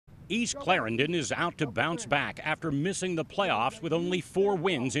East Clarendon is out to bounce back after missing the playoffs with only 4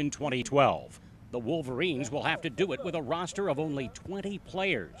 wins in 2012. The Wolverines will have to do it with a roster of only 20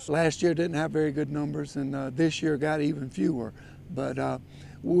 players. Last year didn't have very good numbers, and this year got even fewer. But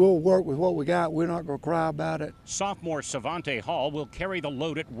we'll work with what we got. We're not going to cry about it. Sophomore Savante Hall will carry the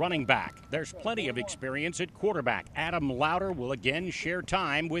load at running back. There's plenty of experience at quarterback. Adam Louder will again share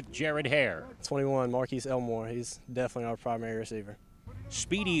time with Jared Hare. 21, Marquise Elmore. He's definitely our primary receiver.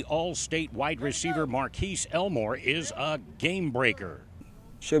 Speedy All-State wide receiver Marquise Elmore is a game breaker.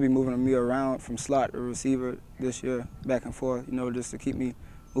 Should be moving me around from slot to receiver this year, back and forth, just to keep me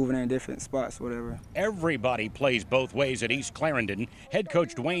moving in different spots, whatever. Everybody plays both ways at East Clarendon. Head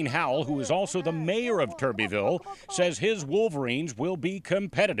coach Dwayne Howell, who is also the mayor of Turbyville, says his Wolverines will be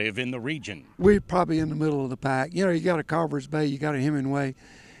competitive in the region. We're probably in the middle of the pack. You got a Carver's Bay, you got a Hemingway,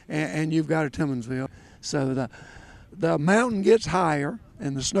 and you've got a Timmonsville. So the mountain gets higher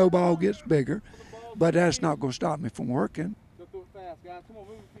and the snowball gets bigger, but that's not going to stop me from working. Go through it fast, guys. Come on,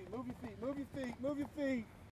 move your feet, move your feet, move your feet, move your feet.